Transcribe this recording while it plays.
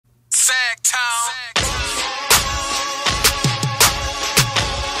Sack Town.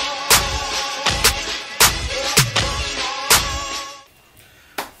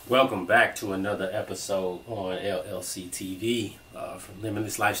 Welcome back to another episode on LLC TV from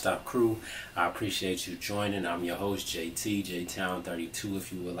Limitless Lifestyle Crew. I appreciate you joining. I'm your host JT, JTown32.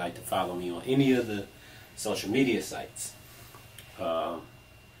 If you would like to follow me on any of the social media sites,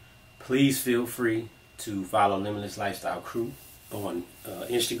 please feel free to follow Limitless Lifestyle Crew on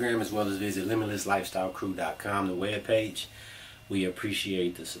Instagram, as well as visit limitlesslifestylecrew.com, the webpage. We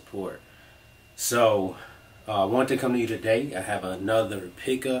appreciate the support. So, I want to come to you today. I have another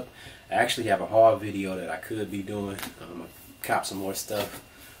pickup. I actually have a haul video that I could be doing. I'm going to cop some more stuff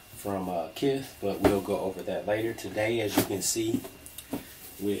from Kith, but we'll go over that later. Today, as you can see,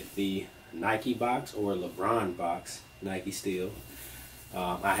 with the Nike box or LeBron box, Nike still,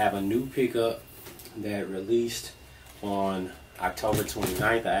 I have a new pickup that released on October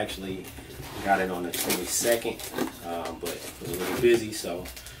 29th. I actually got it on the 22nd, but was a little busy, so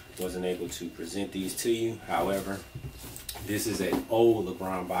wasn't able to present these to you. However, this is an old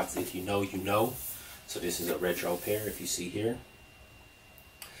LeBron box. If you know, you know. So this is a retro pair, if you see here.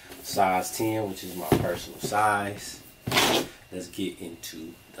 Size 10, which is my personal size. Let's get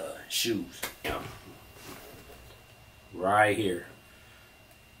into the shoes. Right here.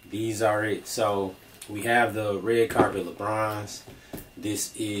 These are it. So we have the red carpet LeBrons.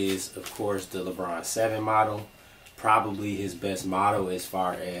 This is, of course, the LeBron 7 model. Probably his best model as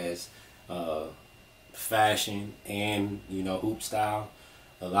far as fashion and, you know, hoop style.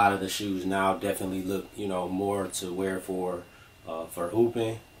 A lot of the shoes now definitely look, you know, more to wear for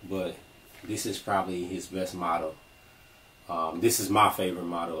hooping, but this is probably his best model. This is my favorite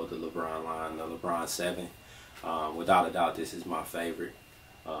model of the LeBron line, the LeBron 7. Without a doubt, this is my favorite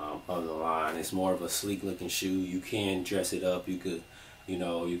of the line. It's more of a sleek looking shoe. You can dress it up. You could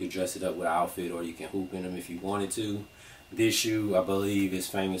dress it up with an outfit, or you can hoop in them if you wanted to. This shoe, I believe, is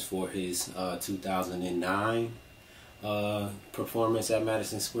famous for his 2009 performance at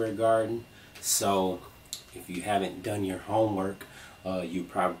Madison Square Garden. So if you haven't done your homework, you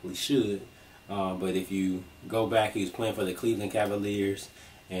probably should. But if you go back, he was playing for the Cleveland Cavaliers,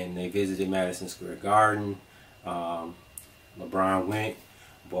 and they visited Madison Square Garden. LeBron went,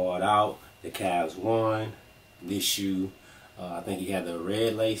 balled out. The Cavs won. This shoe, I think he had the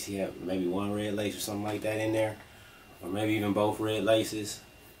red lace. He had maybe one red lace or something like that in there, or maybe even both red laces.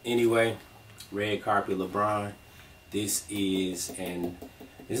 Anyway, red carpet LeBron. This is an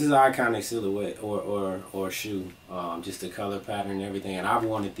iconic silhouette or shoe. Just the color pattern and everything. And I've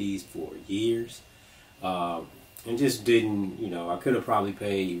wanted these for years, and just didn't. You know, I could have probably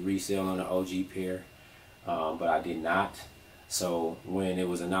paid resale on an OG pair, but I did not. So when it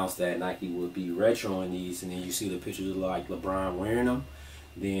was announced that Nike would be retroing these, and then you see the pictures of like LeBron wearing them,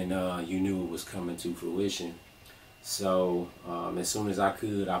 then you knew it was coming to fruition. So as soon as I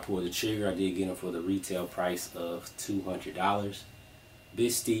could, I pulled the trigger. I did get them for the retail price of $200.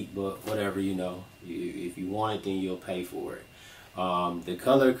 Bit steep, but whatever, you know. If you want it, then you'll pay for it. The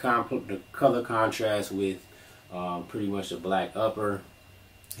color contrast with pretty much the black upper,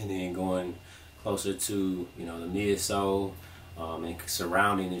 and then going closer to, you know, the midsole. And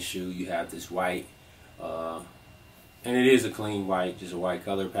surrounding the shoe, you have this white, and it is a clean white, just a white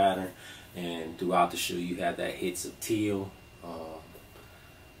color pattern. And throughout the shoe, you have that hits of teal.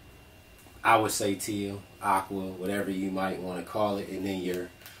 I would say teal, aqua, whatever you might want to call it. And then your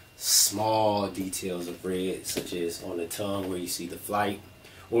small details of red, such as on the tongue where you see the flight,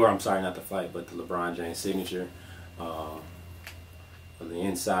 or I'm sorry, not the flight, but the LeBron James signature. On the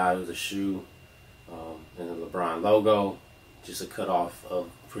inside of the shoe, and the LeBron logo. Just a cut off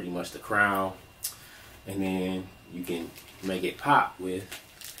of pretty much the crown, and then you can make it pop with,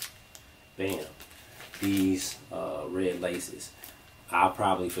 bam, these red laces. I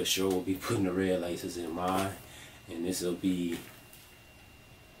probably for sure will be putting the red laces in mine, and this will be,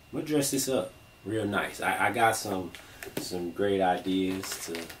 I'm gonna dress this up real nice. I got some great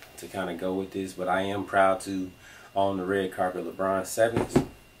ideas to kind of go with this, but I am proud to own the red carpet LeBron 7s.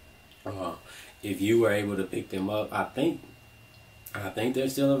 If you were able to pick them up, I think they're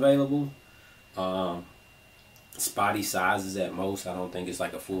still available. Spotty sizes at most. I don't think it's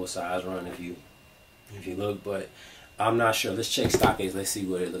like a full size run if you look, but I'm not sure. Let's check StockX. Let's see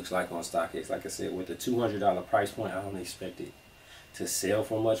what it looks like on StockX. Like I said, with the $200 price point, I don't expect it to sell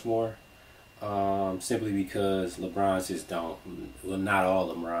for much more. Simply because LeBrons just don't. Well, not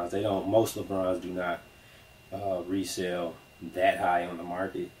all LeBrons. They don't. Most LeBrons do not resell that high on the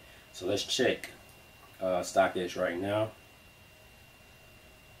market. So let's check StockX right now.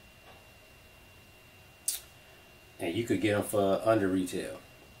 And you could get them for under retail.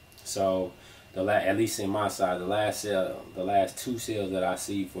 So at least in my side, the last two sales that I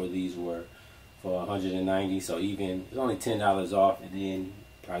see for these were for 190. So even it's only $10 off, and then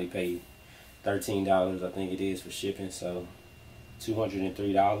probably pay $13, I think it is, for shipping. So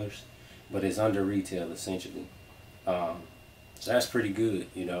 $203, but it's under retail essentially. So that's pretty good,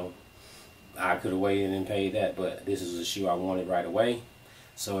 you know. I could have waited and paid that, but this is a shoe I wanted right away.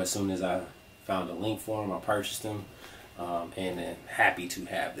 So as soon as I found a link for them, I purchased them, and I'm happy to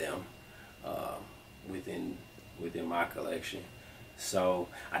have them within my collection. So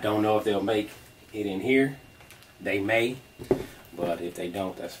I don't know if they'll make it in here. They may, but if they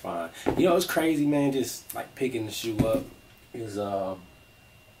don't, that's fine. You know, it's crazy, man, just like picking the shoe up is to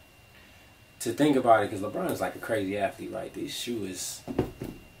think about it, because LeBron is like a crazy athlete, right? This shoe is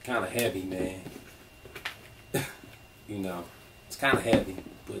kind of heavy, man. You know, it's kind of heavy,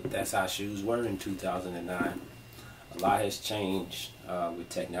 but that's how shoes were in 2009. A lot has changed with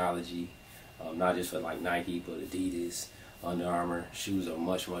technology, not just for like Nike, but Adidas, Under Armour. Shoes are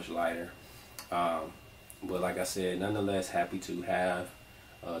much, much lighter. But like I said, nonetheless, happy to have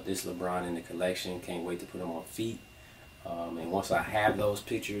this LeBron in the collection. Can't wait to put them on feet. And once I have those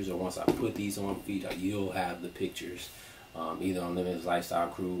pictures, or once I put these on feet, you'll have the pictures either on Limitless Lifestyle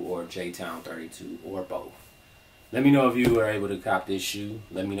Crew or J-Town 32, or both. Let me know if you were able to cop this shoe.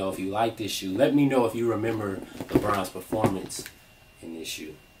 Let me know if you like this shoe. Let me know if you remember LeBron's performance in this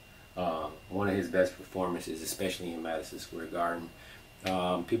shoe. One of his best performances, especially in Madison Square Garden.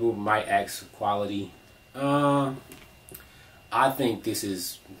 People might ask quality. I think this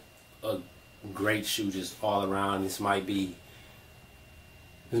is a great shoe just all around. This might be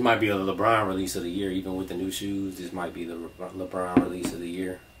a LeBron release of the year, even with the new shoes. This might be the LeBron release of the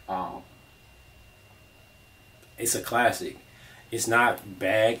year. It's a classic. It's not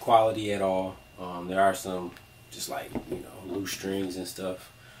bad quality at all. There are some just like, you know, loose strings and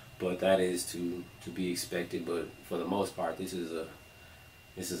stuff, but that is to be expected. But for the most part, this is a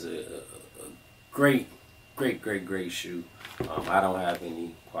great shoe. I don't have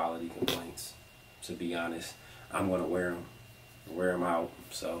any quality complaints, to be honest. I'm gonna wear them out.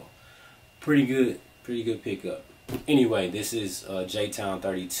 So pretty good pickup. Anyway, this is J-Town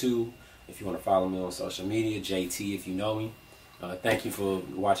 32. If you want to follow me on social media, JT if you know me. Thank you for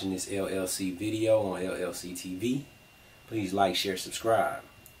watching this LLC video on LLC TV. Please like, share, subscribe.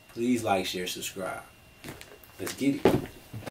 Please like, share, subscribe. Let's get it.